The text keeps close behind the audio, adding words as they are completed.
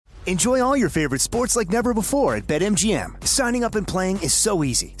Enjoy all your favorite sports like never before at BetMGM. Signing up and playing is so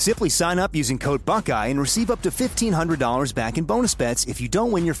easy. Simply sign up using code Buckeye and receive up to $1,500 back in bonus bets if you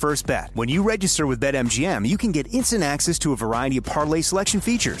don't win your first bet. When you register with BetMGM, you can get instant access to a variety of parlay selection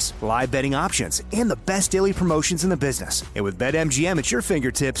features, live betting options, and the best daily promotions in the business. And with BetMGM at your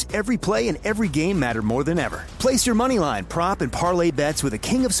fingertips, every play and every game matter more than ever. Place your moneyline, prop, and parlay bets with the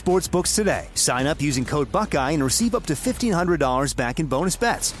king of sportsbooks today. Sign up using code Buckeye and receive up to $1,500 back in bonus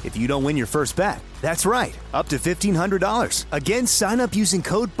bets if you don't win your first bet. That's right, up to $1,500. Again, sign up using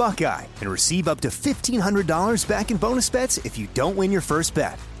code Buckeye and receive up to $1,500 back in bonus bets if you don't win your first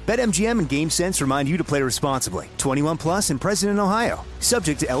bet. BetMGM and GameSense remind you to play responsibly. 21 plus and present in Ohio.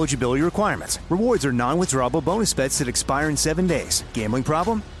 Subject to eligibility requirements. Rewards are non-withdrawable bonus bets that expire in 7 days. Gambling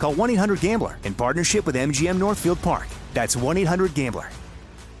problem? Call 1-800-GAMBLER in partnership with MGM Northfield Park. That's 1-800-GAMBLER.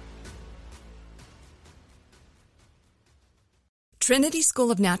 Trinity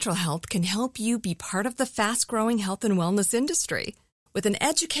School of Natural Health can help you be part of the fast-growing health and wellness industry. With an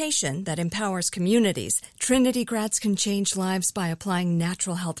education that empowers communities, Trinity grads can change lives by applying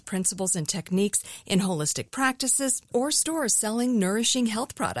natural health principles and techniques in holistic practices or stores selling nourishing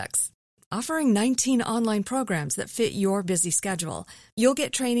health products. Offering 19 online programs that fit your busy schedule, you'll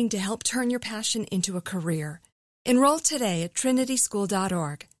get training to help turn your passion into a career. Enroll today at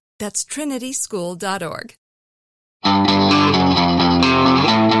trinityschool.org. That's trinityschool.org.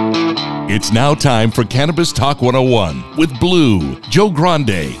 It's now time for Cannabis Talk 101 with Blue, Joe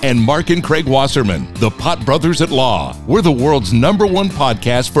Grande, and Mark and Craig Wasserman, the Pot Brothers at Law. We're the world's #1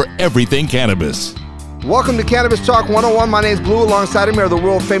 podcast for everything cannabis. Welcome to Cannabis Talk 101. My name's Blue. Alongside me are the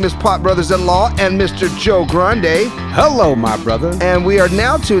world-famous Pot Brothers at Law and Mr. Joe Grande. Hello, my brother. And we are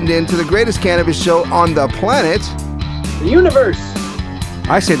now tuned in to the greatest cannabis show on the planet. The universe.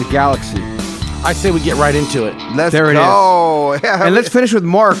 I say the galaxy. I say we get right into it. Let's there go. It is. And let's finish with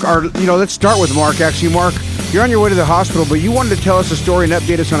Mark. Let's start with Mark. Actually, Mark, you're on your way to the hospital, but you wanted to tell us a story and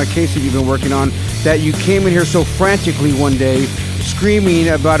update us on a case that you've been working on, that you came in here so frantically one day screaming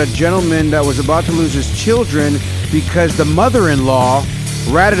about a gentleman that was about to lose his children because the mother-in-law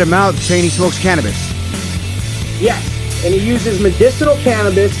ratted him out saying he smokes cannabis. Yes, and he uses medicinal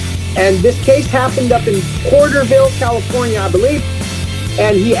cannabis, and this case happened up in Porterville, California, I believe.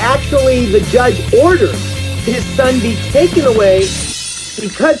 And the judge ordered his son be taken away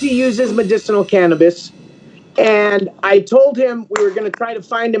because he uses medicinal cannabis. And I told him we were going to try to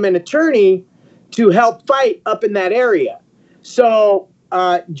find him an attorney to help fight up in that area. So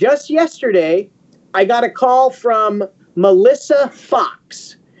just yesterday, I got a call from Melissa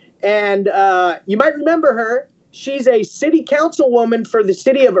Fox. And you might remember her. She's a city councilwoman for the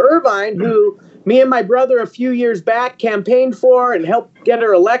city of Irvine who me and my brother a few years back campaigned for and helped get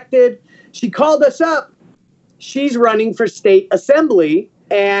her elected. She called us up. She's running for state assembly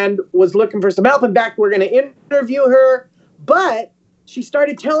and was looking for some help. In fact, we're going to interview her. But she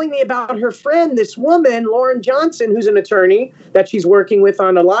started telling me about her friend, this woman, Lauren Johnson, who's an attorney that she's working with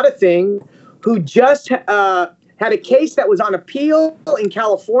on a lot of things, who just had a case that was on appeal in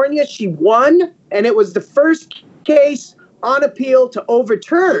California. She won, and it was the first case on appeal to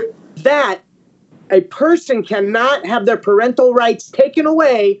overturn that a person cannot have their parental rights taken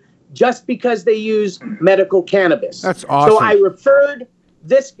away just because they use medical cannabis. That's awesome. So I referred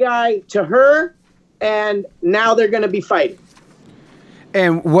this guy to her, and now they're going to be fighting.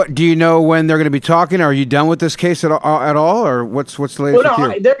 And what do you know when they're going to be talking? Are you done with this case at all, or what's the latest?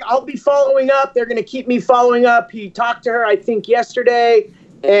 Well, no, I'll be following up. They're going to keep me following up. He talked to her, I think, yesterday,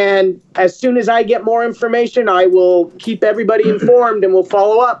 and as soon as I get more information, I will keep everybody informed, and we'll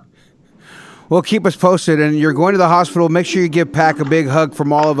follow up. Well, keep us posted, and you're going to the hospital. Make sure you give Pac a big hug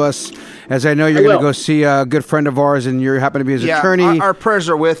from all of us, as I know you're going to go see a good friend of ours, and you happen to be his attorney. Our prayers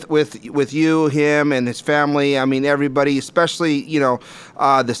are with you, him, and his family. I mean, everybody, especially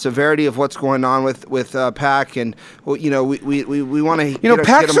the severity of what's going on with Pac, and we want to.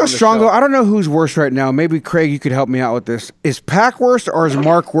 Pac's so strong though. I don't know who's worse right now. Maybe Craig, you could help me out with this. Is Pac worse, or is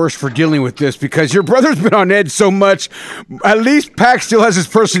Mark worse for dealing with this? Because your brother's been on edge so much. At least Pac still has his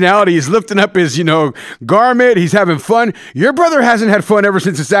personality. He's lifting up his garment. He's having fun. Your brother hasn't had fun ever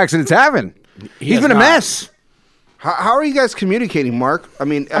since this accident's happened. He's been a mess. How are you guys communicating, Mark? I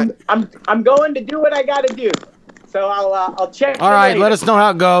mean, I'm going to do what I got to do. So I'll check. All right, let us know how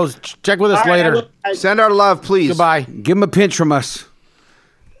it goes. Check with us later. Send our love, please. Goodbye. Give him a pinch from us.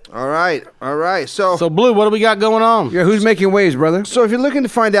 All right. So Blue, what do we got going on? Yeah, who's making waves, brother? So if you're looking to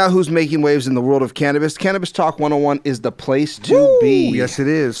find out who's making waves in the world of cannabis, Cannabis Talk 101 is the place to be. Yes, it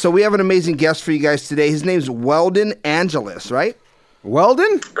is. So we have an amazing guest for you guys today. His name's Weldon Angeles, right?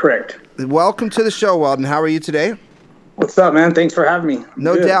 Weldon? Correct. Welcome to the show, Weldon. How are you today? What's up, man? Thanks for having me.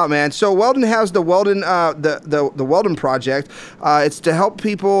 No doubt, man. So Weldon has the Weldon the Weldon Project. It's to help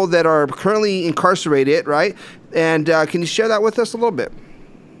people that are currently incarcerated, right? And can you share that with us a little bit?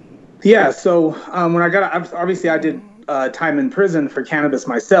 Yeah. So when I got out, obviously I did time in prison for cannabis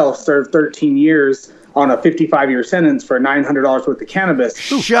myself. Served 13 years on a 55-year sentence for $900 worth of cannabis.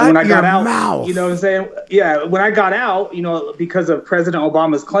 Shut when I got your out, mouth. You know what I'm saying? Yeah, when I got out, because of President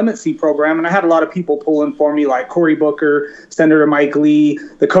Obama's clemency program, and I had a lot of people pulling for me, like Cory Booker, Senator Mike Lee,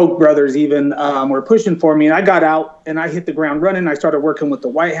 the Koch brothers even were pushing for me. And I got out and I hit the ground running. I started working with the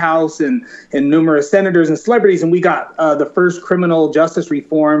White House and numerous senators and celebrities, and we got the first criminal justice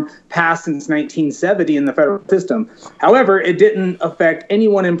reform passed since 1970 in the federal system. However, it didn't affect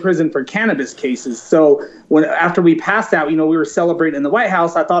anyone in prison for cannabis cases. So after we passed that, we were celebrating in the White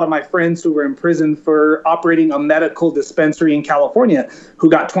House. I thought of my friends who were in prison for operating a medical dispensary in California who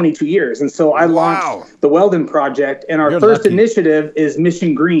got 22 years. And so I launched the Weldon Project, and our first initiative is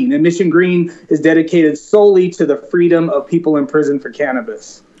Mission Green. And Mission Green is dedicated solely to the freedom of people in prison for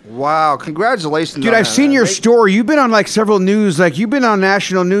cannabis. Wow, congratulations. Dude, I've seen your story. You've been on like several news, like you've been on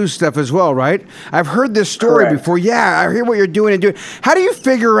national news stuff as well, right? I've heard this story before. Yeah, I hear what you're doing. How do you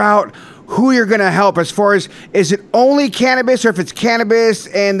figure out who you're going to help as far as, is it only cannabis, or if it's cannabis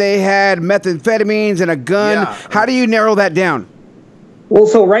and they had methamphetamines and a gun? Yeah. How do you narrow that down? Well,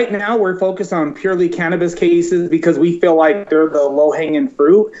 so right now we're focused on purely cannabis cases because we feel like they're the low-hanging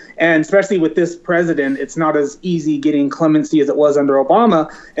fruit. And especially with this president, it's not as easy getting clemency as it was under Obama.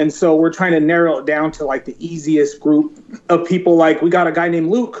 And so we're trying to narrow it down to like the easiest group of people. Like we got a guy named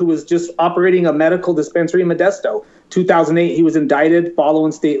Luke who was just operating a medical dispensary in Modesto. 2008, he was indicted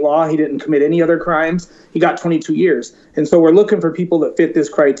following state law. He didn't commit any other crimes. He got 22 years. And so we're looking for people that fit this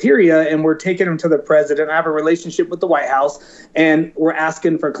criteria, and we're taking them to the president. I have a relationship with the White House, and we're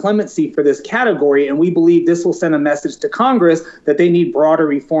asking for clemency for this category. And we believe this will send a message to Congress that they need broader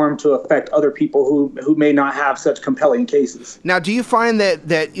reform to affect other people who may not have such compelling cases. Now, do you find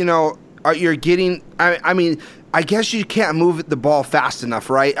that you're getting, I guess you can't move the ball fast enough,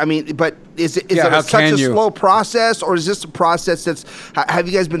 right? I mean, but is it such a slow process, or is this a process that's, have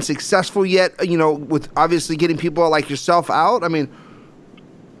you guys been successful yet, with obviously getting people like yourself out? I mean,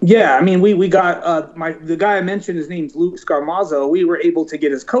 yeah, I mean, we got the guy I mentioned, his name's Luke Scarmazzo. We were able to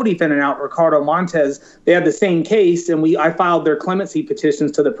get his co-defendant out, Ricardo Montes. They had the same case, and I filed their clemency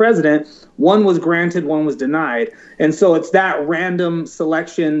petitions to the president. One was granted, one was denied. And so it's that random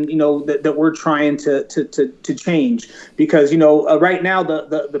selection, that we're trying to change, because, right now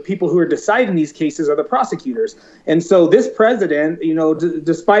the people who are deciding these cases are the prosecutors. And so this president,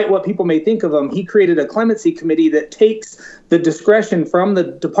 despite what people may think of him, he created a clemency committee that takes the discretion from the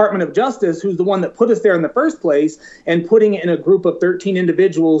Department of Justice, who's the one that put us there in the first place, and putting it in a group of 13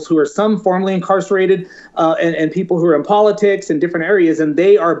 individuals who are some formerly incarcerated and people who are in politics in different areas, and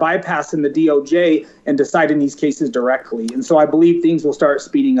they are bypassing the DOJ and deciding these cases directly. And so I believe things will start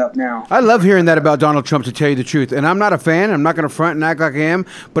speeding up now. I love hearing that about Donald Trump, to tell you the truth. And I'm not a fan. I'm not going to front and act like I am.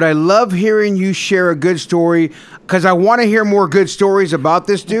 But I love hearing you share a good story, because I want to hear more good stories about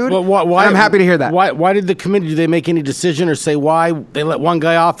this dude. Well, why, I'm happy to hear that. Why did the committee, did they make any decision or say why they let one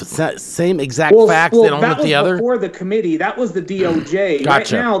guy off? Same exact facts, they don't let the other? Before the committee, that was the DOJ.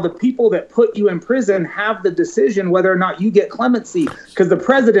 Gotcha. Right now, the people that put you in prison have the decision whether or not you get clemency, because the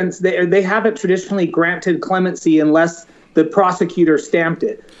presidents, they haven't traditionally granted clemency unless the prosecutor stamped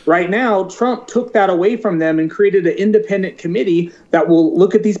it. Right now, Trump took that away from them and created an independent committee that will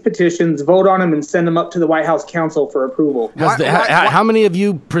look at these petitions, vote on them, and send them up to the White House counsel for approval. How many of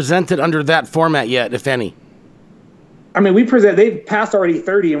you presented under that format yet, if any? I mean, they've passed already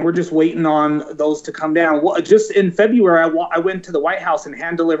 30, and we're just waiting on those to come down. Well, just in February, I went to the White House and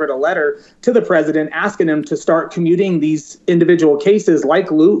hand-delivered a letter to the president asking him to start commuting these individual cases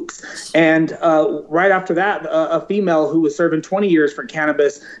like Luke's. And right after that, a female who was serving 20 years for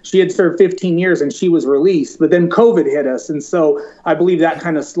cannabis, she had served 15 years and she was released. But then COVID hit us, and so I believe that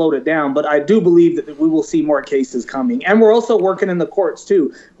kind of slowed it down. But I do believe that we will see more cases coming. And we're also working in the courts,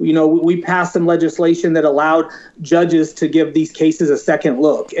 too. We passed some legislation that allowed judges to give these cases a second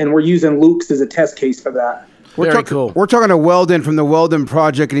look, and we're using Luke's as a test case for that. Very cool. We're talking to Weldon from the Weldon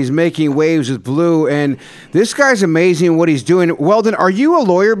Project, and he's making waves with Blue, and this guy's amazing what he's doing. Weldon, are you a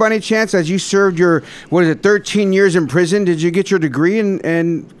lawyer by any chance? As you served your 13 years in prison, did you get your degree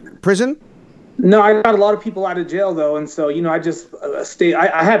in prison? No, I got a lot of people out of jail, though, and so, I just stayed.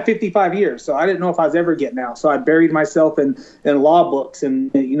 I had 55 years, so I didn't know if I was ever getting out. So I buried myself in law books, and,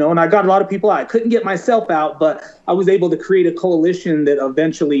 and I got a lot of people out. I couldn't get myself out, but I was able to create a coalition that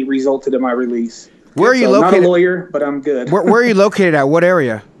eventually resulted in my release. Where are you located? Not a lawyer, but I'm good. Where are you located at? What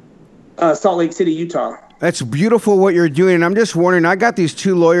area? Salt Lake City, Utah. That's beautiful what you're doing. And I'm just wondering, I got these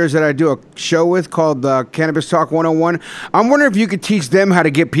two lawyers that I do a show with called Cannabis Talk 101. I'm wondering if you could teach them how to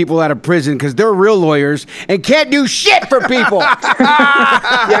get people out of prison because they're real lawyers and can't do shit for people. Yeah,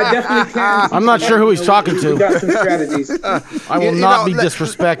 I definitely can. I'm not sure who he's talking to. We got some strategies. I will not be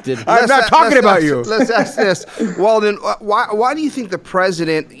disrespected. I'm not talking about you. Let's ask this. Weldon, why do you think the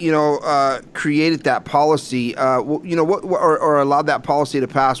president, created that policy, or allowed that policy to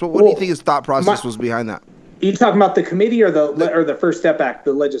pass? What do you think his thought process was behind that? Are you talking about the committee or the First Step Act,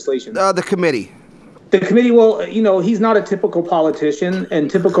 the legislation? The committee. The committee, well, he's not a typical politician, and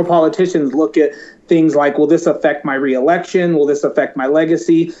typical politicians look at things like, will this affect my reelection? Will this affect my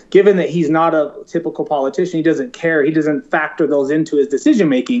legacy? Given that he's not a typical politician, he doesn't care. He doesn't factor those into his decision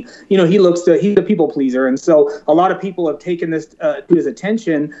making. He's a people pleaser. And so a lot of people have taken this to his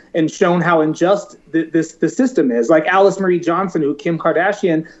attention and shown how unjust the system is. Like Alice Marie Johnson, who Kim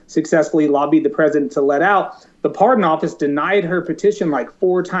Kardashian successfully lobbied the president to let out. The pardon office denied her petition like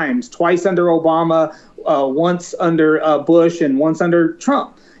 4 times, twice under Obama, once under Bush, and once under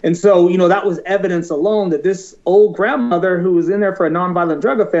Trump. And so, that was evidence alone that this old grandmother who was in there for a nonviolent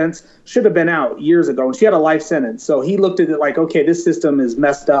drug offense should have been out years ago. And she had a life sentence. So he looked at it like, okay, this system is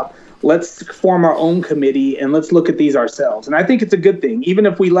messed up. Let's form our own committee and let's look at these ourselves. And I think it's a good thing. Even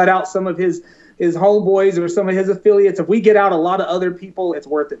if we let out some of his homeboys or some of his affiliates, if we get out a lot of other people, it's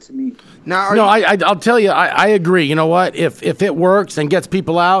worth it to me. I'll tell you, I agree. You know what? If it works and gets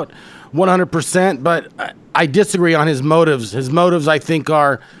people out, 100%, but I disagree on his motives. His motives, I think,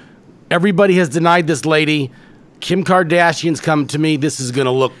 are everybody has denied this lady. Kim Kardashian's come to me. This is going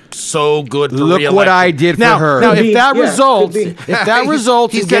to look so good for Look re-election. what I did for her. Now, if that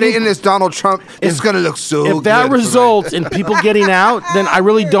results, he's getting in this Donald Trump. It's going to look so good. If that results in people getting out, then I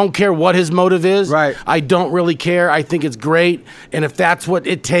really don't care what his motive is. Right. I don't really care. I think it's great. And if that's what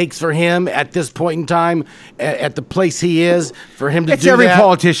it takes for him at this point in time, at the place he is, for him to do that. It's every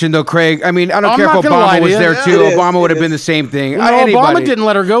politician, though, Craig. I mean, I don't care if Obama was there, too. Obama would have been the same thing. Obama didn't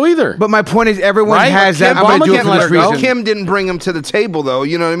let her go either. But my point is, everyone has that. I'm going to do it for this reason. Kim didn't bring him to the table, though.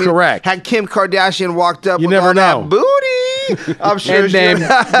 You know what I mean? Correct. Had Kim Kardashian walked up with all never know. that booty, I'm sure. And then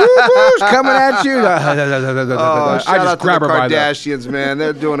boo-boo's coming at you. Shout out to the Kardashians, man.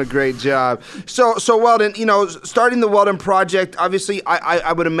 They're doing a great job. So Weldon, starting the Weldon Project, obviously,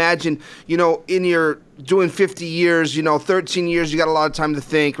 I would imagine, in your doing 50 years, 13 years, you got a lot of time to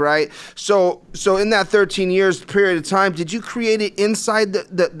think, right? So in that 13 years period of time, did you create it inside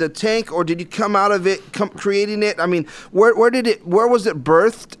the tank, or did you come out of it creating it? I mean, where was it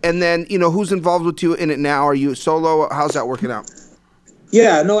birthed? And then, who's involved with you in it now? Are you solo? How's that working out?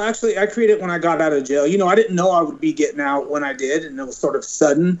 Yeah, no, actually, I created it when I got out of jail. I didn't know I would be getting out when I did, and it was sort of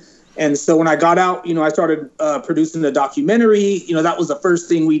sudden. And so when I got out, I started producing the documentary. That was the first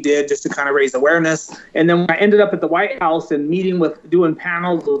thing we did just to kind of raise awareness. And then when I ended up at the White House and doing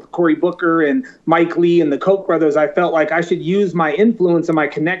panels with Cory Booker and Mike Lee and the Koch brothers, I felt like I should use my influence and my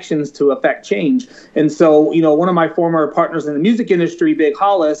connections to affect change. And so, one of my former partners in the music industry, Big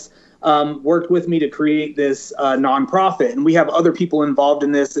Hollis, worked with me to create this nonprofit. And we have other people involved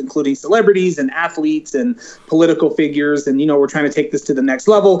in this, including celebrities and athletes and political figures. And, we're trying to take this to the next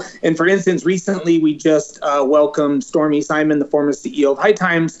level. And for instance, recently we just welcomed Stormy Simon, the former CEO of High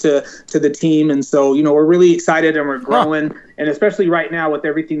Times, to the team. And so, we're really excited and we're growing. And especially right now with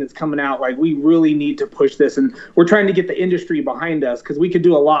everything that's coming out, like we really need to push this. And we're trying to get the industry behind us because we could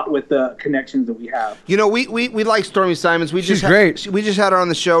do a lot with the connections that we have. We like Stormy Simons. She's great. We just had her on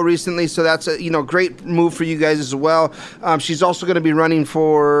the show recently, so that's a great move for you guys as well. She's also going to be running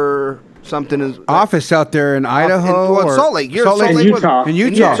for something office out there in Idaho or Salt Lake. Salt Lake, Utah. In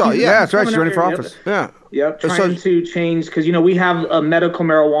Utah. Yeah, that's right. She's running for office. Yeah. Yep, trying to change, because, we have a medical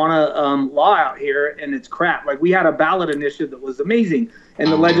marijuana law out here, and it's crap. Like, we had a ballot initiative that was amazing, and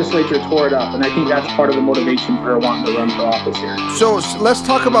the legislature tore it up, and I think that's part of the motivation for her wanting to run for office here. So let's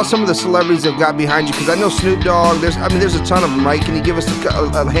talk about some of the celebrities that got behind you, because I know Snoop Dogg, there's a ton of them, right? Can you give us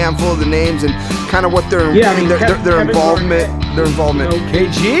a handful of the names and kind of what their involvement?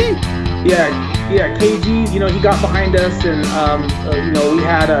 KG? Yeah, KG, he got behind us, and, we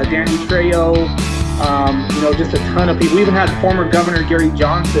had Danny Trejo, just a ton of people. We even had former Governor Gary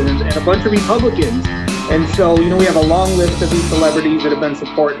Johnson and a bunch of Republicans. And so, we have a long list of these celebrities that have been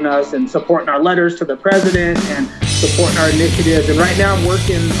supporting us and supporting our letters to the president and supporting our initiatives. And right now I'm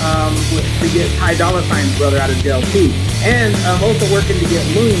working to get Ty Dolla $ign's brother out of jail too. And I'm also working to get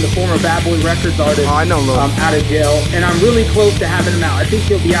Loon, the former Bad Boy Records artist, out of jail. And I'm really close to having him out. I think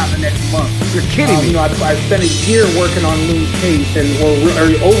he'll be out in the next month. You're kidding me. I've spent a year working on Loon's case, and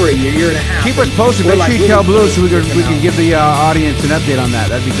we're over a year and a half. Keep us posted. Make sure you tell Blue so we can give the audience an update on that.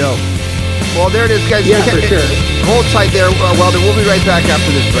 That'd be dope. Well, there it is, guys. Yeah, for sure. Hold tight there, Weldon. We'll be right back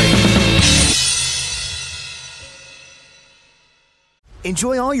after this break.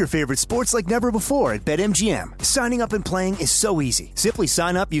 Enjoy all your favorite sports like never before at BetMGM. Signing up and playing is so easy. Simply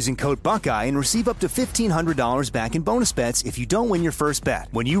sign up using code Buckeye and receive up to $1,500 back in bonus bets if you don't win your first bet.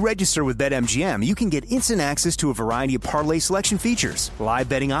 When you register with BetMGM, you can get instant access to a variety of parlay selection features, live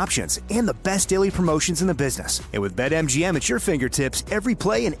betting options, and the best daily promotions in the business. And with BetMGM at your fingertips, every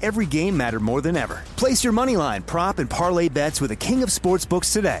play and every game matter more than ever. Place your moneyline, prop, and parlay bets with the king of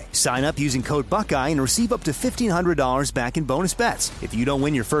sportsbooks today. Sign up using code Buckeye and receive up to $1,500 back in bonus bets if you don't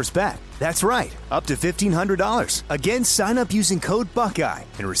win your first bet. That's right, up to $1,500. Again, sign up using code Buckeye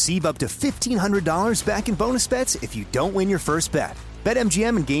and receive up to $1,500 back in bonus bets if you don't win your first bet.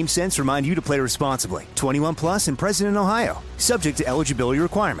 BetMGM and GameSense remind you to play responsibly. 21 plus and present in Ohio. Subject to eligibility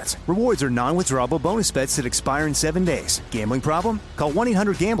requirements. Rewards are non-withdrawable bonus bets that expire in 7 days. Gambling problem? Call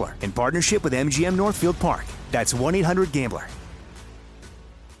 1-800-GAMBLER in partnership with MGM Northfield Park. That's 1-800-GAMBLER.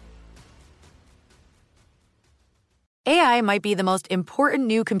 AI might be the most important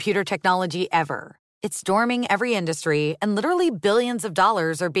new computer technology ever. It's storming every industry, and literally billions of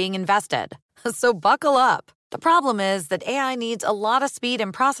dollars are being invested. So buckle up. The problem is that AI needs a lot of speed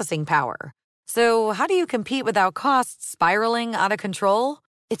and processing power. So how do you compete without costs spiraling out of control?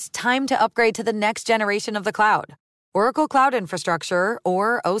 It's time to upgrade to the next generation of the cloud, Oracle Cloud Infrastructure,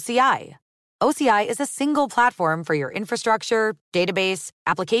 or OCI. OCI is a single platform for your infrastructure, database,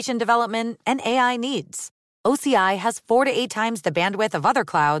 application development, and AI needs. OCI has 4 to 8 times the bandwidth of other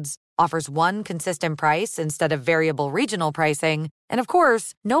clouds, offers one consistent price instead of variable regional pricing, and of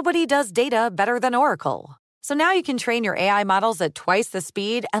course, nobody does data better than Oracle. So now you can train your AI models at twice the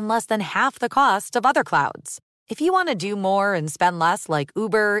speed and less than half the cost of other clouds. If you want to do more and spend less like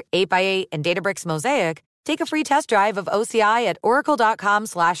Uber, 8x8, and Databricks Mosaic, take a free test drive of OCI at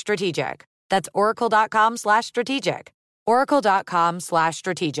oracle.com/strategic. That's oracle.com/strategic.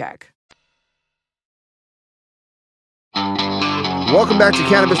 oracle.com/strategic. Welcome back to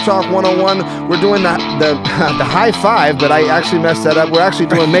Cannabis Talk 101. We're doing the high five, but I actually messed that up. We're actually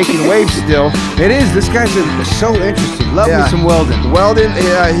doing Making Waves still. It is. This guy's so interesting. Love me some Weldon. Weldon,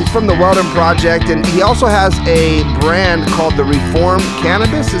 he's from the Weldon Project, and he also has a brand called the Reform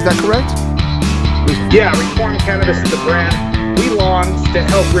Cannabis. Is that correct? Yeah, Reform Cannabis is the brand we launched to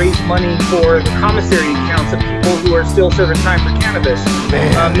help raise money for the commissary accounts of people who are still serving time for cannabis.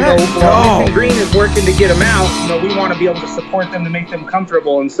 While Mission Green is working to get them out, we want to be able to support them to make them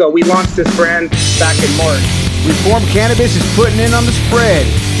comfortable. And so we launched this brand back in March. Reform Cannabis is putting in on the spread.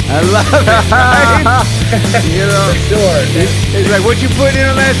 I love it, right? For sure. It's like, what you putting in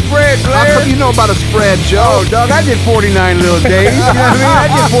on that spread, Blair? How come you know about a spread, Joe? Oh, dog, I did 49 little days. You know what I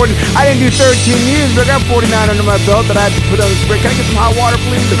mean? I didn't do 13 years, but I got 49 under my belt that I had to put on the spread. Can I get some hot water,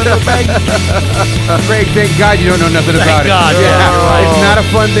 please? In a little bag? Craig, thank God you don't know nothing about it. Thank God, yeah. It's not a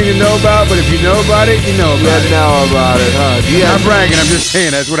fun thing to know about, but if you know about it, you know about it. Know about it. I'm not bragging. I'm just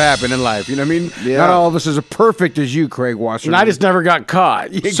saying that's what happened in life. You know what I mean? Yeah. Not all of us is as perfect as you, Craig Wasserman. And I just never got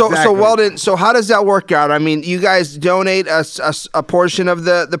caught. So Weldon, so how does that work out? I mean, you guys donate a portion of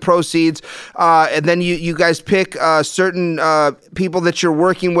the proceeds, and then you guys pick certain people that you're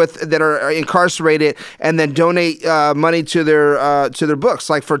working with that are incarcerated, and then donate money to their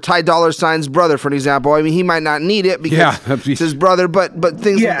books. Like for Ty Dolla $ign's brother, for an example. I mean, he might not need it because it's his brother, but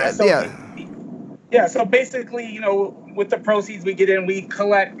things. Yeah. So basically, with the proceeds we get in, we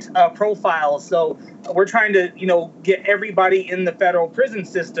collect profiles. So we're trying to, get everybody in the federal prison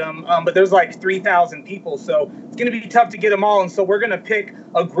system. But there's like 3,000 people. So it's going to be tough to get them all. And so we're going to pick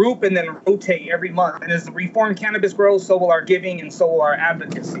a group and then rotate every month. And as the Reform Cannabis grows, so will our giving and so will our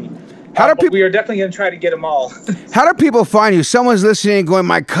advocacy. We are definitely going to try to get them all. How do people find you? Someone's listening going,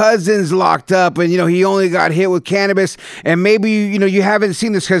 my cousin's locked up and, he only got hit with cannabis. And maybe, you haven't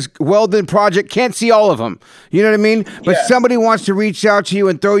seen this because Weldon Project can't see all of them. You know what I mean? But somebody wants to reach out to you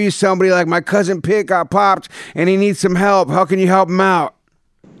and throw you somebody like my cousin Pitt got popped and he needs some help. How can you help him out?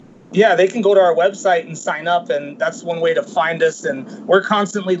 Yeah, they can go to our website and sign up, and that's one way to find us. And we're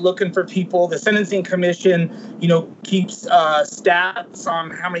constantly looking for people. The Sentencing Commission, keeps stats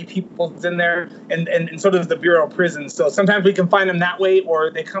on how many people's in there, and so does the Bureau of Prisons. So sometimes we can find them that way,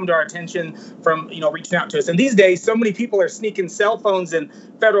 or they come to our attention from, reaching out to us. And these days, so many people are sneaking cell phones in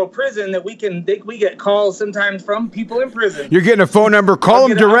federal prison that we get calls sometimes from people in prison. You're getting a phone number, call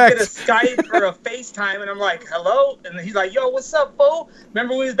them direct. I'll get a Skype or a FaceTime, and I'm like, hello? And he's like, yo, what's up, fool?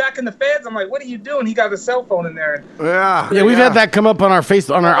 Remember when he was back in the feds? I'm like, what are you doing? He got a cell phone in there. Yeah, we've had that come up on our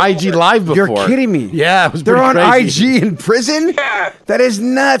IG Live before. You're kidding me. Yeah, it was They're on crazy. IG in prison? Yeah. That is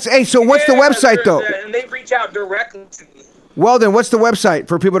nuts. Hey, so what's the website, though? And they reach out directly to me. Weldon, what's the website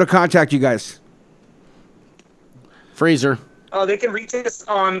for people to contact you guys? Freezer. They can reach us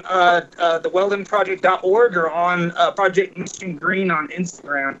on the weldonproject.org or on Project Mission Green on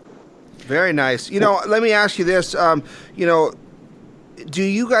Instagram. Very nice. Let me ask you this. Do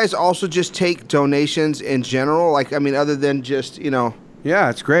you guys also just take donations in general? Other than just, Yeah,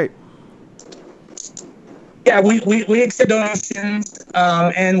 it's great. Yeah, we accept donations,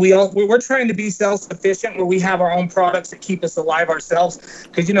 and we're trying to be self-sufficient where we have our own products that keep us alive ourselves.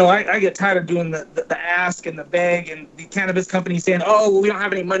 Because, I get tired of doing the ask and the beg and the cannabis companies saying, oh, well, we don't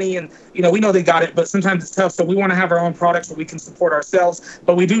have any money. And, we know they got it, but sometimes it's tough. So we want to have our own products so we can support ourselves.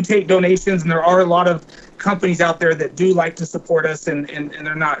 But we do take donations, and there are a lot of companies out there that do like to support us, and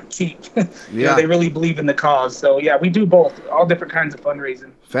they're not cheap. They really believe in the cause. So, yeah, we do both, all different kinds of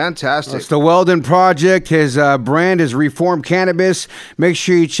fundraising. Fantastic. It's the Weldon Project. His brand is Reformed Cannabis. Make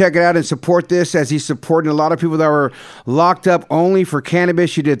sure you check it out and support this, as he's supporting a lot of people that were locked up only for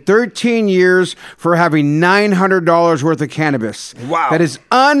cannabis. You did 13 years for having $900 worth of cannabis. Wow. That is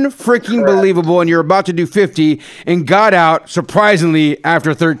unfreaking believable, and you're about to do 50 and got out, surprisingly,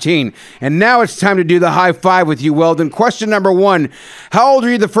 after 13. And now it's time to do the high five with you, Weldon. Question number 1. How old were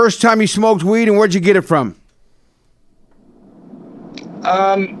you the first time you smoked weed, and where'd you get it from?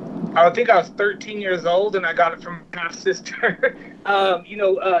 I think I was 13 years old, and I got it from my half-sister.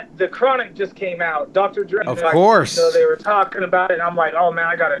 The Chronic just came out. Dr. Dre. Of course. So they were talking about it, and I'm like, oh, man,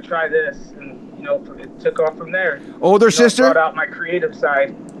 I got to try this. And, it took off from there. Older sister? Brought out my creative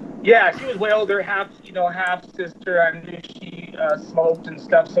side. Yeah, she was way older, half sister. I knew she smoked and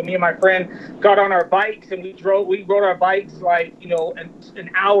stuff. So me and my friend got on our bikes, and we rode our bikes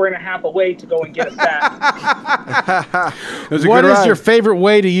an hour and a half away to go and get a sack. What is your favorite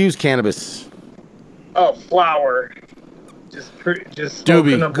way to use cannabis? Oh, flower. Just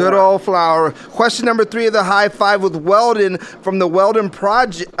Doobie. Good old flower. Question number 3 of the high five with Weldon from the Weldon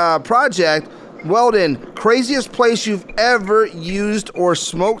Project. Weldon, craziest place you've ever used or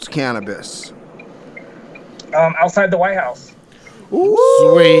smoked cannabis? Outside the White House. Ooh,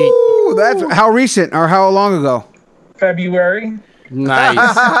 sweet. That's how recent or how long ago? February.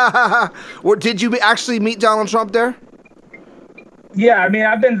 Nice. Did you actually meet Donald Trump there? Yeah,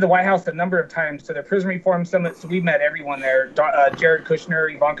 I've been to the White House a number of times to the Prison Reform Summit, so we met everyone there. Jared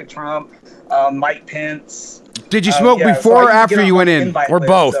Kushner, Ivanka Trump, Mike Pence. Did you smoke before or after you went in? Or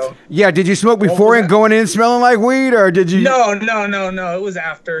both? So. Yeah, did you smoke before and going in smelling like weed, or did you? No. It was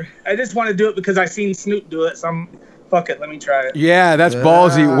after. I just want to do it because I seen Snoop do it, so I'm, fuck it, let me try it. Yeah, that's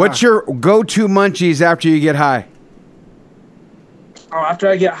ballsy. What's your go-to munchies after you get high? Oh, after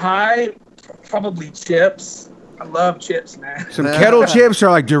I get high, probably chips. I love chips, man. Some kettle chips or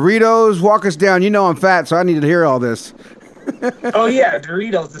like Doritos? Walk us down. I'm fat, so I need to hear all this. Oh, yeah,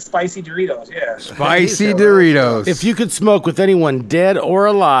 Doritos, the spicy Doritos, yeah. Spicy Doritos. If you could smoke with anyone dead or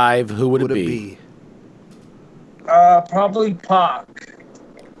alive, who would it be? Probably Pac.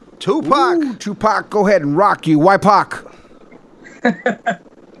 Tupac. Ooh, Tupac, go ahead and rock you. Why Pac?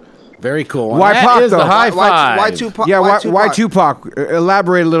 Very cool. Why That Pac, is though? the high five. Why Tupac? Yeah, why Tupac?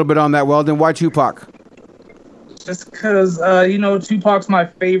 Elaborate a little bit on that, Weldon. Why Tupac? Just because, Tupac's my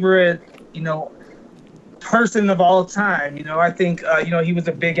favorite, person of all time. I think, he was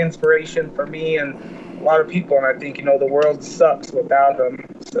a big inspiration for me and a lot of people. And I think, the world sucks without him.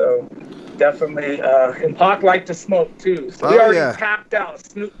 So definitely, and Pac liked to smoke too. So we already tapped out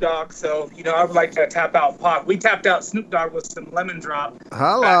Snoop Dogg. So, I would like to tap out Pac. We tapped out Snoop Dogg with some Lemon Drop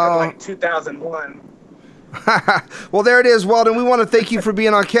back in 2001. Well, there it is, Weldon. We want to thank you for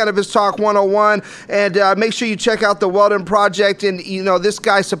being on Cannabis Talk 101, and make sure you check out the Weldon Project. And this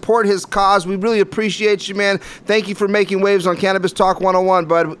guy, support his cause. We really appreciate you, man. Thank you for making waves on Cannabis Talk 101,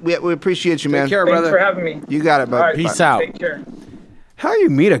 bud. We appreciate you, man. Take care, brother. Thanks for having me. You got it, bud. Right, Peace out. Take care. How you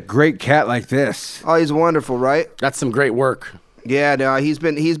meet a great cat like this? Oh, he's wonderful, right? That's some great work. Yeah, no, he's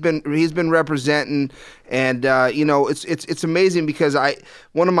been representing, and it's amazing because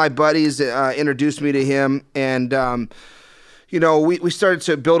one of my buddies introduced me to him, and we started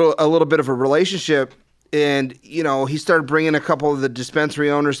to build a little bit of a relationship. And, he started bringing a couple of the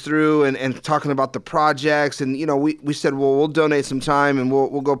dispensary owners through and talking about the projects. And, we said, well, we'll donate some time and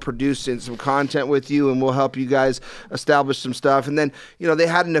we'll go produce some content with you and we'll help you guys establish some stuff. And then, they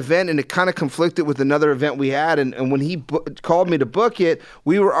had an event and it kind of conflicted with another event we had. And when he called me to book it,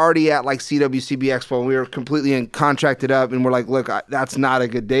 we were already at like CWCB Expo and we were completely contracted up. And we're like, look, that's not a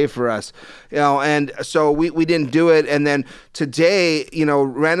good day for us. And so we didn't do it. And then today,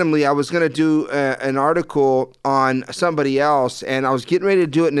 randomly, I was going to do an article on somebody else, and I was getting ready to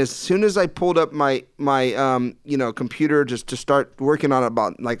do it, and as soon as I pulled up my computer just to start working on it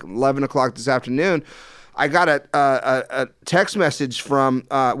about like 11 o'clock this afternoon, I got a text message from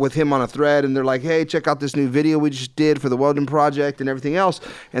with him on a thread, and they're like, hey, check out this new video we just did for the Weldon Project and everything else.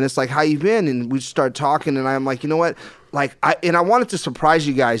 And it's like, how you been? And we start talking, and I'm like, you know what? Like, I wanted to surprise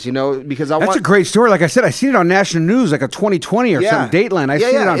you guys, because That's a great story. Like I said, I seen it on national news, like a 2020 or something, Dateline. I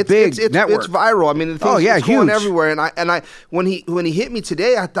seen it on big network. It's viral. I mean, it's going everywhere. And I when he hit me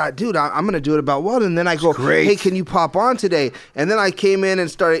today, I thought, dude, I'm going to do it about Weldon. And then I go, hey, can you pop on today? And then I came in and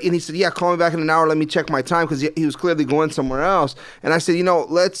started, and he said, yeah, call me back in an hour. Let me check my time, because he was clearly going somewhere else. And I said,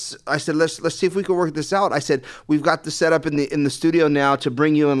 let's see if we can work this out. I said, we've got this set up in the studio now to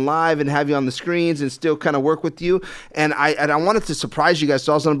bring you in live and have you on the screens and still kind of work with you. And I wanted to surprise you guys,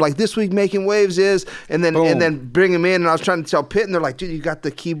 so I was like, this week Making Waves is, and then bring him in, and I was trying to tell Pitt, and they're like, dude, you got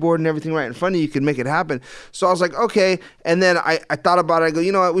the keyboard and everything right in front of you, you can make it happen. So I was like, okay, and then I thought about it, I go,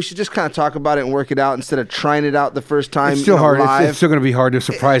 you know what, we should just kind of talk about it and work it out instead of trying it out the first time. It's still hard. It's still going to be hard to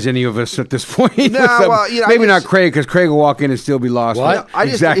surprise any of us at this point. Maybe not Craig, because Craig will walk in and still be lost. What?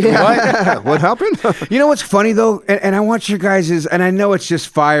 What happened? You know what's funny though, and I want your guys' and I know it's just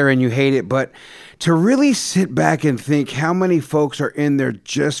fire and you hate it, but to really sit back and think how many folks are in there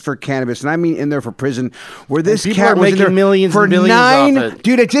just for cannabis, and I mean in there for prison, where this cat was making millions for and millions off it.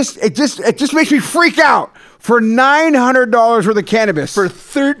 Dude, it just makes me freak out. For $900 worth of cannabis for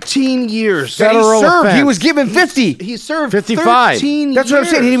 13 years. Federal offense. He was given 50. He served 55. 13 That's years. what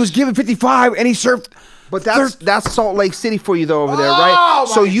I'm saying. He was given 55, and he served. But that's Salt Lake City for you though over there, right?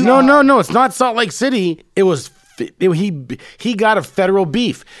 So no, it's not Salt Lake City. It was. He got a federal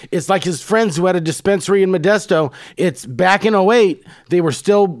beef. It's like his friends who had a dispensary in Modesto. It's back in 2008, they were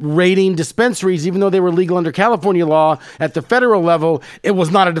still raiding dispensaries, even though they were legal under California law. At the federal level, it was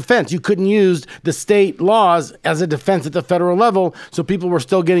not a defense. You couldn't use the state laws as a defense at the federal level, so people were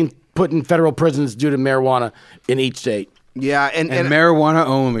still getting put in federal prisons due to marijuana in each state. Yeah, and marijuana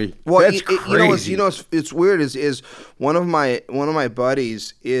only. Well, that's crazy. It's weird. Is one of my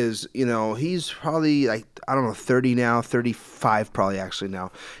buddies is he's probably like 30 now, 35 probably actually now.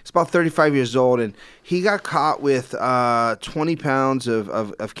 He's about 35 years old, and he got caught with 20 pounds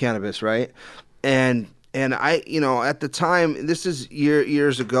of cannabis, right? And I at the time, this is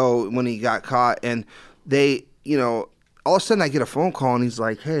years ago when he got caught, and they all of a sudden I get a phone call and he's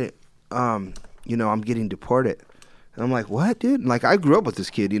like, hey, I'm getting deported. And I'm like, what, dude? Like, I grew up with this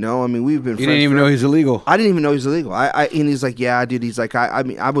kid, I mean, we've been friends. You didn't even know he's illegal. I didn't even know he's illegal. And he's like, yeah, dude. He's like, I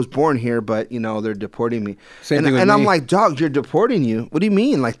mean, I was born here, but, they're deporting me. Same thing with me. I'm like, dog, you're deporting you? What do you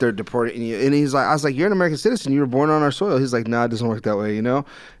mean, like, they're deporting you? And he's like, I was like, you're an American citizen. You were born on our soil. He's like, no, it doesn't work that way, And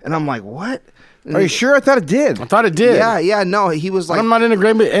I'm like, what? Are you sure? I thought it did. I thought it did. Yeah, no. He was like, I'm not an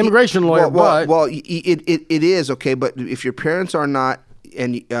immigration lawyer, but it is, okay, but if your parents are not,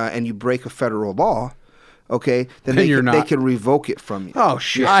 and you break a federal law, okay, then they can revoke it from you. Oh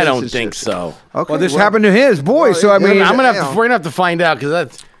shit! I don't think so. Okay, well, this happened to his boy, so I mean, we're gonna have to find out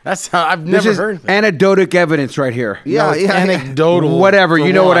because that's how I've never heard of it. Anecdotic evidence right here. Yeah, anecdotal. Whatever,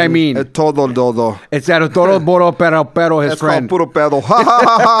 you know what I mean. Todo dodo. It's todo boro pero his friend. Puro pedo. Ha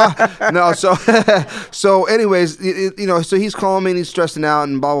ha ha. No, so anyways, so he's calling me and he's stressing out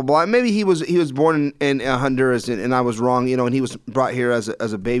and blah blah blah. Maybe he was born in Honduras and I was wrong, and he was brought here as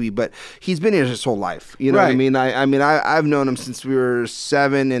a baby, but he's been here his whole life. You know what I mean? I've known him since we were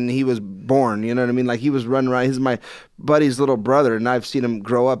 7 and he was born. You know what I mean? Like he was running around. He's my buddy's little brother, and I've seen him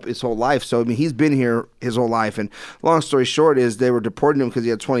grow up his whole life. So I mean, he's been here his whole life. And long story short is they were deporting him because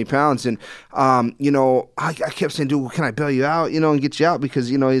he had 20 pounds. And I kept saying, dude, can I bail you out? And get you out because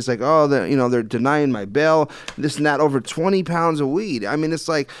he's like, oh, they're denying my bail, this and that, over 20 pounds of weed. I mean, it's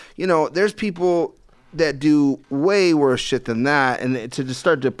like there's people that do way worse shit than that, and to just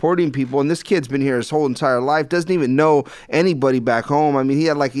start deporting people. And this kid's been here his whole entire life, doesn't even know anybody back home. I mean,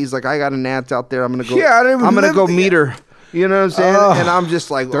 he's like, I got an aunt out there. I'm gonna go. Yeah, I'm gonna go meet her. You know what I'm saying? And I'm just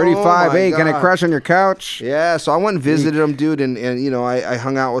like, 35. Hey, can I crash on your couch? Yeah. So I went and visited him, dude, and I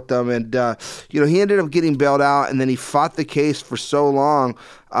hung out with them, and he ended up getting bailed out, and then he fought the case for so long.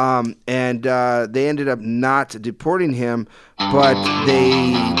 And they ended up not deporting him, but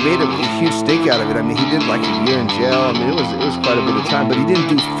they made a huge stake out of it. I mean, he did like a year in jail. I mean, it was quite a bit of time, but he didn't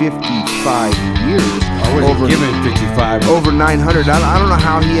do 55 years. Over given 55 over 900. I don't know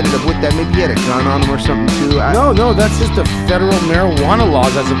how he ended up with that. Maybe he had a gun on him or something too. No, that's just the federal marijuana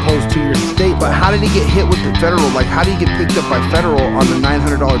laws as opposed to your state. But how did he get hit with the federal? Like, how did he get picked up by federal on the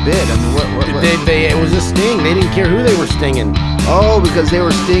 $900 bid? I mean, what? It was a sting. They didn't care who they were stinging. Oh, because they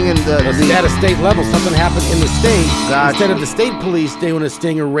were stinging at a state level. Something happened in the state. Gotcha. Instead of the state police doing a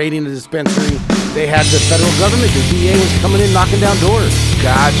sting or raiding the dispensary, they had the federal government. The DA was coming in, knocking down doors.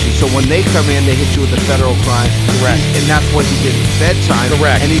 Gotcha. So when they come in, they hit you with a federal crime. Correct. And that's what he did in Fed time.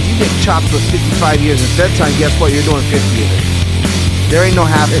 Correct. And if you get chopped with 55 years in Fed time, guess what? You're doing 50 of it. There ain't no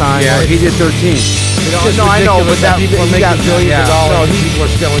halftime. Yeah, he did 13. No, I know, but that people are making billions of dollars. People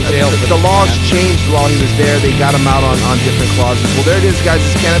are still in jail. The laws changed while he was there. They got him out on different clauses. Well, there it is, guys.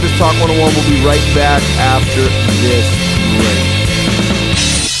 It's Cannabis Talk 101. We'll be right back after this break.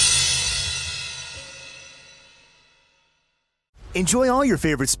 Enjoy all your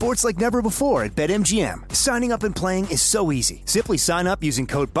favorite sports like never before at BetMGM. Signing up and playing is so easy. Simply sign up using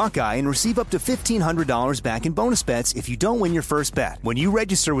code Buckeye and receive up to $1,500 back in bonus bets if you don't win your first bet. When you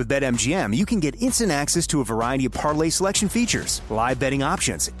register with BetMGM, you can get instant access to a variety of parlay selection features, live betting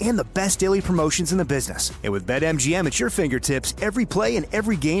options, and the best daily promotions in the business. And with BetMGM at your fingertips, every play and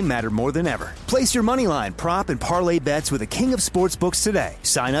every game matter more than ever. Place your moneyline, prop, and parlay bets with the king of sportsbooks today.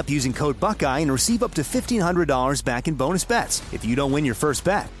 Sign up using code Buckeye and receive up to $1,500 back in bonus bets if you don't win your first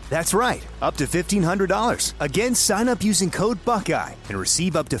bet. That's right, up to $1,500. Again, sign up using code Buckeye and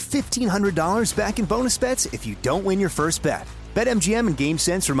receive up to $1,500 back in bonus bets if you don't win your first bet. BetMGM and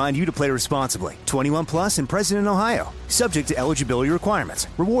GameSense remind you to play responsibly. 21 plus and present in Ohio. Subject to eligibility requirements.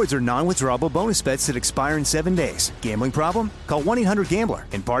 Rewards are non-withdrawable bonus bets that expire in 7 days. Gambling problem? Call 1-800-GAMBLER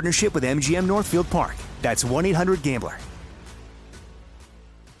in partnership with MGM Northfield Park. That's 1-800-GAMBLER.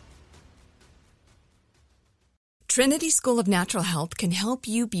 Trinity School of Natural Health can help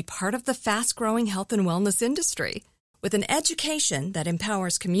you be part of the fast-growing health and wellness industry. With an education that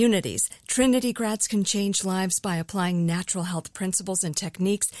empowers communities, Trinity grads can change lives by applying natural health principles and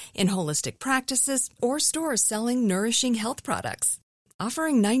techniques in holistic practices or stores selling nourishing health products.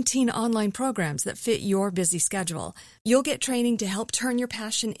 Offering 19 online programs that fit your busy schedule, you'll get training to help turn your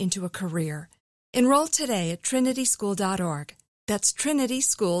passion into a career. Enroll today at trinityschool.org. That's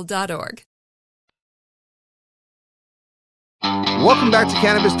trinityschool.org. Welcome back to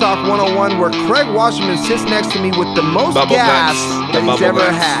Cannabis Talk 101, where Craig Wasserman sits next to me with the most gas that he's ever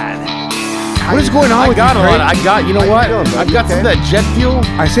had. What is going on with you, Craig? You know what? I've got some of that jet fuel.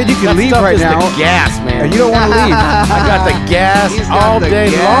 I said you can leave right now. The gas, man. You don't want to leave. I got the gas all day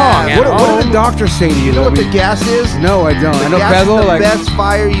long. What did the doctor say to you? You know what the gas is? No, I don't. I know gas Bezel, is the best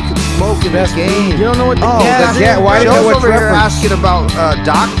fire you can smoke in the game. You don't know what the gas is? Why do you know what's over here asking about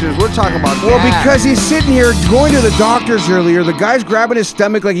doctors? We're talking about gas. Well, because he's sitting here going to the doctors earlier. The guy's grabbing his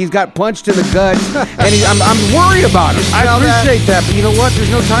stomach like he's got punched in the gut, and I'm worried about him. I appreciate that, but you know what?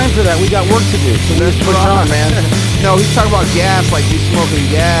 There's no time for that. We got work to do. So let's push on, man. No, he's talking about gas, like he's smoking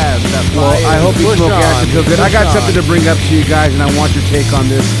gas. Well, I hope you smoke gas and feel good. I got something to bring up to you guys, and I want your take on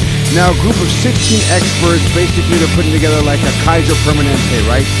this. Now, a group of 16 experts, basically they're putting together like a Kaiser Permanente,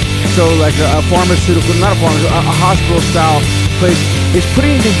 right? So like a pharmaceutical, not a pharmaceutical, a hospital-style place is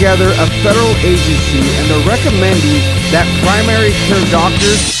putting together a federal agency, and they're recommending that primary care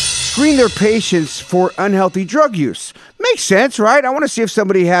doctors screen their patients for unhealthy drug use. Makes sense, right? I want to see if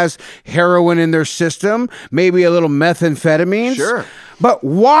somebody has heroin in their system, maybe a little methamphetamines. Sure. But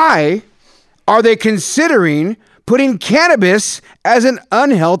why are they considering putting cannabis as an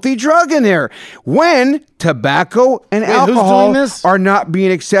unhealthy drug in there when tobacco and alcohol are not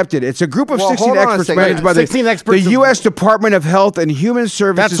being accepted? It's a group of 16 experts managed by the U.S. Department of Health and Human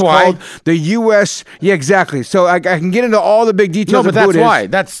Services. That's why. Called the U.S. Yeah, exactly. So I can get into all the big details. No, but that's why.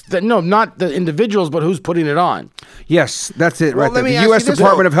 Not the individuals, but who's putting it on. Yes, that's it right there. The U.S.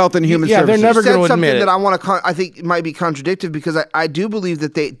 Department of Health and Human Services. Yeah, they're never going to admit it. That I want to. I think might be contradictory because I do believe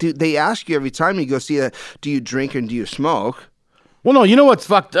that they ask you every time you go see do you drink and do you smoke? Well, no, you know what's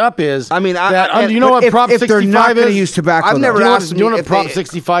fucked up is you know what Prop 65 if they're not going to use tobacco. I've never asked them. You know what Prop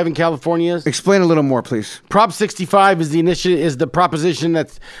 65 in California is? Explain a little more, please. Prop 65 is the proposition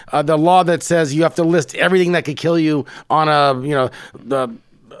that's the law that says you have to list everything that could kill you on the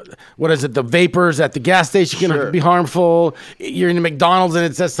vapors at the gas station can be harmful. You're in the McDonald's and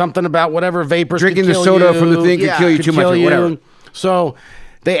it says something about whatever vapors drinking the soda from the thing could kill you too much or whatever. So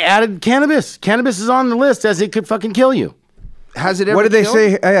they added cannabis. Cannabis is on the list as it could fucking kill you. Has it ever? What did they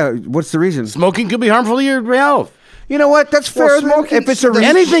say? What's the reason? Smoking could be harmful to your health. You know what? That's fair. Smoking, if it's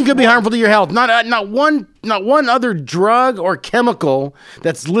anything could be harmful to your health. Not one other drug or chemical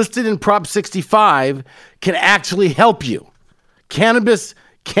that's listed in Prop 65 can actually help you. Cannabis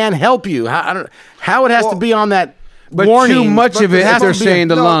can help you. How it has to be on that. But warning, too much of it, they're saying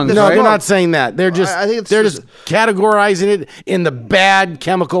the lungs. No, right? they're not saying that. They're just just categorizing it in the bad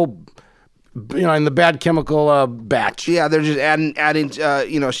chemical. In the bad chemical batch. Yeah, they're just adding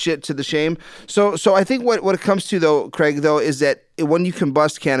shit to the shame. So I think what it comes to though, Craig, though, is that when you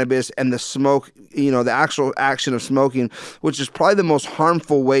combust cannabis and the smoke, the actual action of smoking, which is probably the most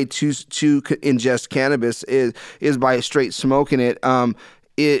harmful way to ingest cannabis is by straight smoking it.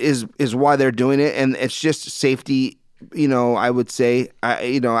 is why they're doing it, and it's just safety. I would say,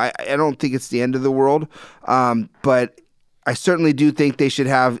 I don't think it's the end of the world, but I certainly do think they should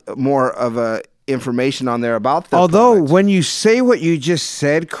have more of a information on there about them. Although when you say what you just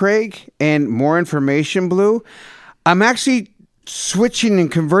said, Craig, and more information, Blue, I'm actually switching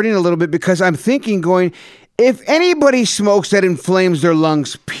and converting a little bit because I'm thinking if anybody smokes, that inflames their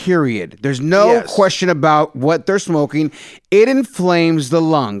lungs, period. There's no question about what they're smoking. It inflames the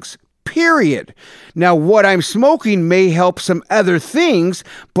lungs, period. Now, what I'm smoking may help some other things,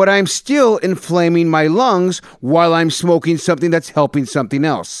 but I'm still inflaming my lungs while I'm smoking something that's helping something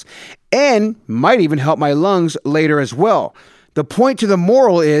else. And might even help my lungs later as well. The point to the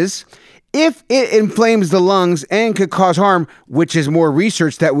moral is, if it inflames the lungs and could cause harm, which is more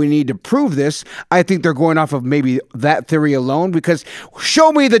research that we need to prove this, I think they're going off of maybe that theory alone, because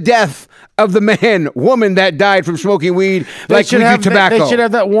show me the death of the woman that died from smoking weed like we do tobacco. They should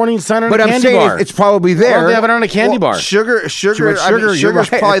have that warning sign on a candy bar. But I'm saying it's probably there. Or they have it on a candy bar. Sugar's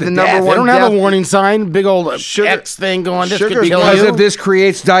probably the number one. They don't have a warning sign, big old X thing going, this could kill you. Because of this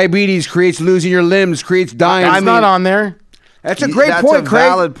creates diabetes, creates losing your limbs, creates dying. It's not on there. That's a great point, Craig.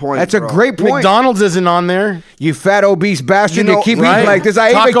 Valid point. That's a great point. McDonald's isn't on there. You fat obese bastard! You keep eating like this. I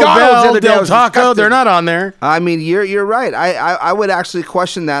ate McDonald's the other day. Del Taco, they're not on there. I mean, you're right. I would actually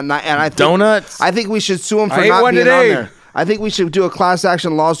question that, and I think donuts. I think we should sue them for not being on there. I think we should do a class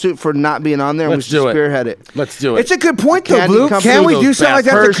action lawsuit for not being on there. And we should spearhead it. Let's do it. It's a good point, though, Blue. Can we do something like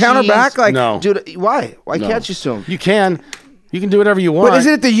that to counter back? No, dude. Why? Why can't you sue them? You can. You can do whatever you want. But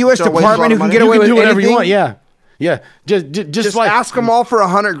isn't it the U.S. Department who can get away with anything? You can do whatever you want. Yeah. Yeah, just like ask them all for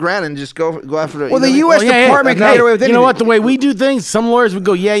 $100,000 and just go after it. Well, the U.S. Department can get away with anything. You know what? The way we do things, some lawyers would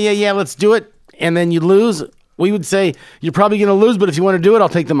go, yeah, let's do it, and then you lose. We would say you're probably going to lose, but if you want to do it, I'll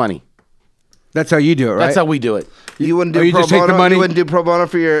take the money. That's how you do it, right? That's how we do it. You wouldn't do pro bono? Take the money? You wouldn't do pro bono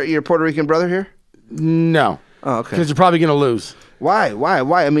for your Puerto Rican brother here? No. Oh, okay. Because you're probably going to lose. Why?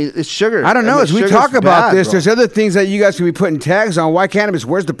 I mean, it's sugar. I don't know. As we talk about this, there's other things that you guys can be putting tags on. Why cannabis?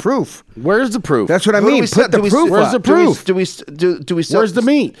 Where's the proof? Where's the proof? That's what I mean. Put the proof. Where's the proof? Do we? Where's the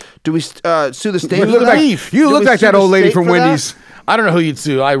meat? Do we sue the state? You look like that old lady from Wendy's. I don't know who you'd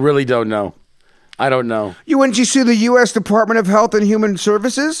sue. I really don't know. I don't know. Wouldn't you sue the U.S. Department of Health and Human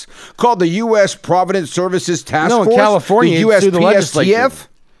Services, called the U.S. Providence Services Task Force? No, in California, the USPSTF.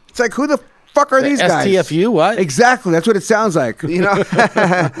 It's like, who the fuck are these guys? STFU, what? Exactly. That's what it sounds like.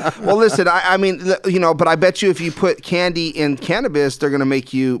 Well, listen, I mean, but I bet you if you put candy in cannabis, they're going to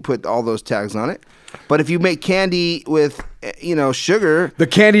make you put all those tags on it. But if you make candy with, sugar. The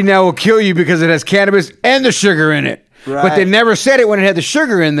candy now will kill you because it has cannabis and the sugar in it. Right. But they never said it when it had the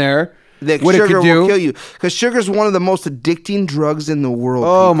sugar in there. What sugar it could will kill you. Because sugar is one of the most addicting drugs in the world.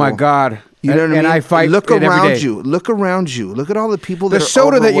 Oh, my God. You know what I mean? And I fight Look around you. Look around you. Look at all the people that are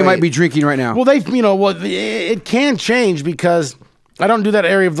soda overweight. that you might be drinking right now. Well, it can change because I don't do that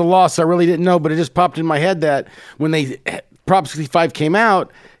area of the law, so I really didn't know, but it just popped in my head that when Prop 65 came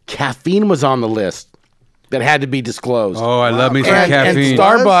out, caffeine was on the list that had to be disclosed. Oh, I love me some caffeine. And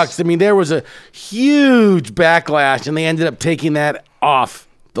Starbucks, there was a huge backlash, and they ended up taking that off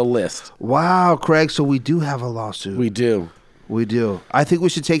the list. Wow, Craig, so we do have a lawsuit. We do. I think we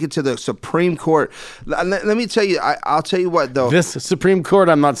should take it to the Supreme Court. Let me tell you, I'll tell you what, though. This Supreme Court,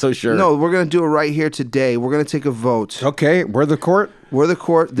 I'm not so sure. No, we're going to do it right here today. We're going to take a vote. Okay, we're the court? We're the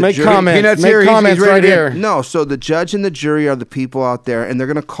court. Make comments. Make comments right here. No, so the judge and the jury are the people out there, and they're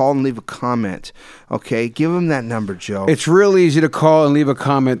going to call and leave a comment. Okay, give them that number, Joe. It's real easy to call and leave a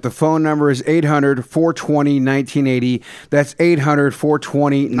comment. The phone number is 800-420-1980. That's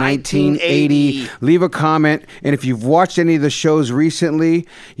 800-420-1980. Leave a comment, and if you've watched any of the shows recently,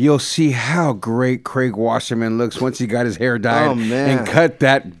 you'll see how great Craig Wasserman looks once he got his hair dyed and cut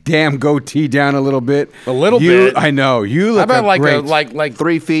that damn goatee down a little bit. A little bit. I know. You look great. Like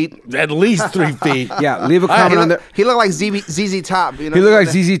 3 feet, at least 3 feet. Yeah, leave a comment on there. He looked like ZZ Top. He looked like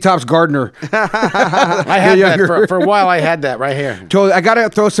ZZ Top's gardener. I had that for a while. I had that right here. Totally. I got to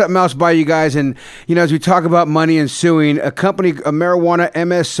throw something else by you guys, and as we talk about money and suing, a company, a marijuana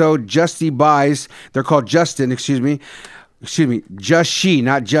MSO, Justy buys. They're called Justin. Excuse me, Just She,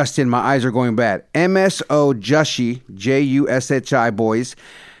 not Justin. My eyes are going bad. MSO Jushi, Jushi boys.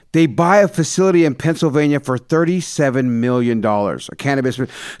 They buy a facility in Pennsylvania for $37 million, a cannabis.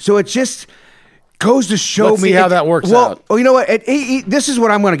 So it just goes to show Let's see how that works out. Well, you know what? This is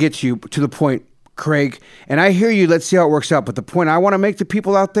what I'm going to get to the point, Craig. And I hear you. Let's see how it works out. But the point I want to make to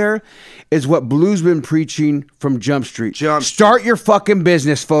people out there is what Blue's been preaching from Jump Street. Start your fucking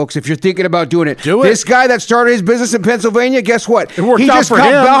business, folks, if you're thinking about doing it. Do it. This guy that started his business in Pennsylvania, guess what? It worked out for him.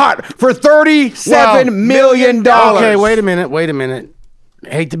 He just got bought for $37 million. Okay, wait a minute.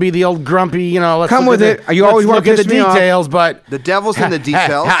 hate to be the old grumpy, let's come with it. You always want to look at the details, but the devil's in the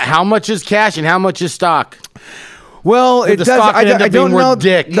details. How much is cash and how much is stock? Well, it does. I don't know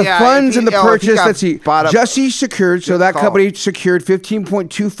the funds and the purchase. Let's see. Jussie secured, so that company secured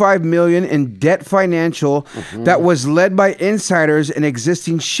 $15.25 million in debt financial that was led by insiders and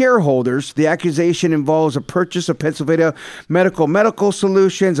existing shareholders. The accusation involves a purchase of Pennsylvania Medical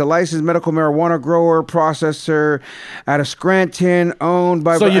Solutions, a licensed medical marijuana grower processor out of Scranton, owned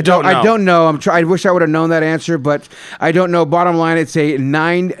by. So you don't know. I don't know. I wish I would have known that answer, but I don't know. Bottom line, it's a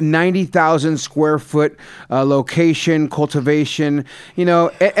 90,000 square foot location. Cultivation,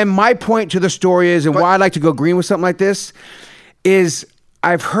 and my point to the story is, and why I like to go green with something like this, is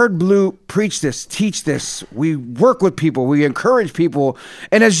I've heard Blue preach this, teach this. We work with people, we encourage people,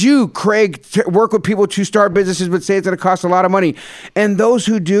 and as you, Craig, work with people to start businesses, but say it's going to cost a lot of money. And those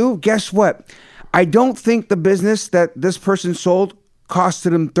who do, guess what? I don't think the business that this person sold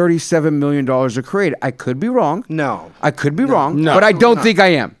costed him $37 million to create. I could be wrong. No. I could be wrong, but I don't think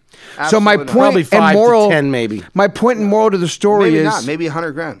I am. Absolutely so my point probably 5 and moral, to 10 maybe. My point and moral to the story is maybe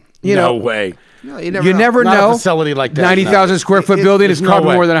 $100,000. No way. No, you never know. A facility like that. 90,000 square foot building is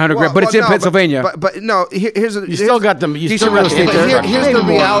probably more than $100,000, but it's in Pennsylvania. But no, here's you still got them. You decent real estate there. Here's the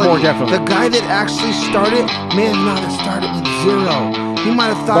reality. More definitely. The guy that actually started may have not have started with zero. He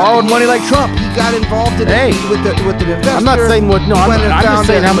might have thought borrowed money like Trump. He got involved in it with an investor. I'm not saying what. No, I'm just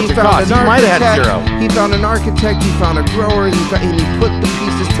saying how much it cost. He might have had zero. He found an architect. He found a grower. And he put the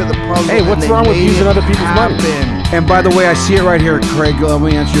pieces to the puzzle. Hey, what's wrong with using other people's money? And by the way, I see it right here, Craig. Let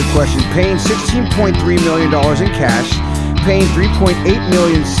me answer your question. Paying $16.3 million in cash, paying $3.8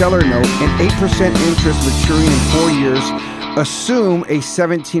 million seller note, and 8% interest maturing in 4 years. Assume a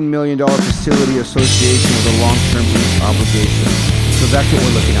 $17 million facility association with a long-term lease obligation. So that's what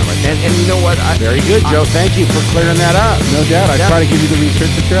we're looking at right now. And you know what? Very good, Joe. Thank you for clearing that up. No doubt. I try to give you the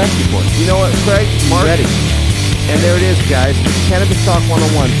research that you're asking for. You know what, Craig? Mark? Ready. And there it is, guys. It's Cannabis Talk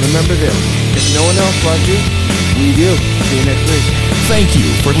 101. Remember this. If no one else loves you, we do. See you next week. Thank you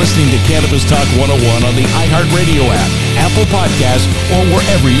for listening to Cannabis Talk 101 on the iHeartRadio app, Apple Podcasts, or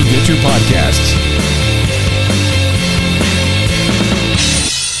wherever you get your podcasts.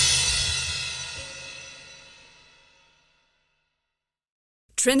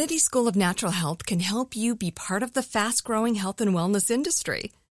 Trinity School of Natural Health can help you be part of the fast-growing health and wellness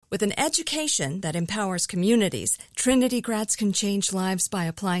industry. With an education that empowers communities, Trinity grads can change lives by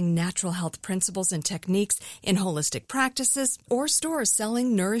applying natural health principles and techniques in holistic practices or stores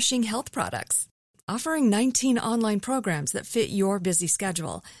selling nourishing health products. Offering 19 online programs that fit your busy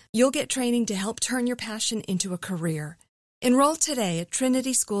schedule, you'll get training to help turn your passion into a career. Enroll today at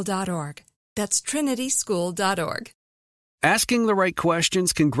trinityschool.org. That's trinityschool.org. Asking the right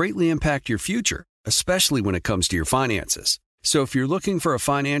questions can greatly impact your future, especially when it comes to your finances. So if you're looking for a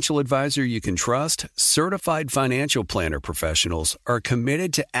financial advisor you can trust, certified financial planner professionals are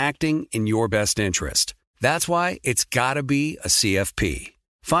committed to acting in your best interest. That's why it's got to be a CFP.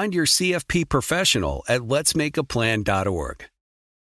 Find your CFP professional at letsmakeaplan.org.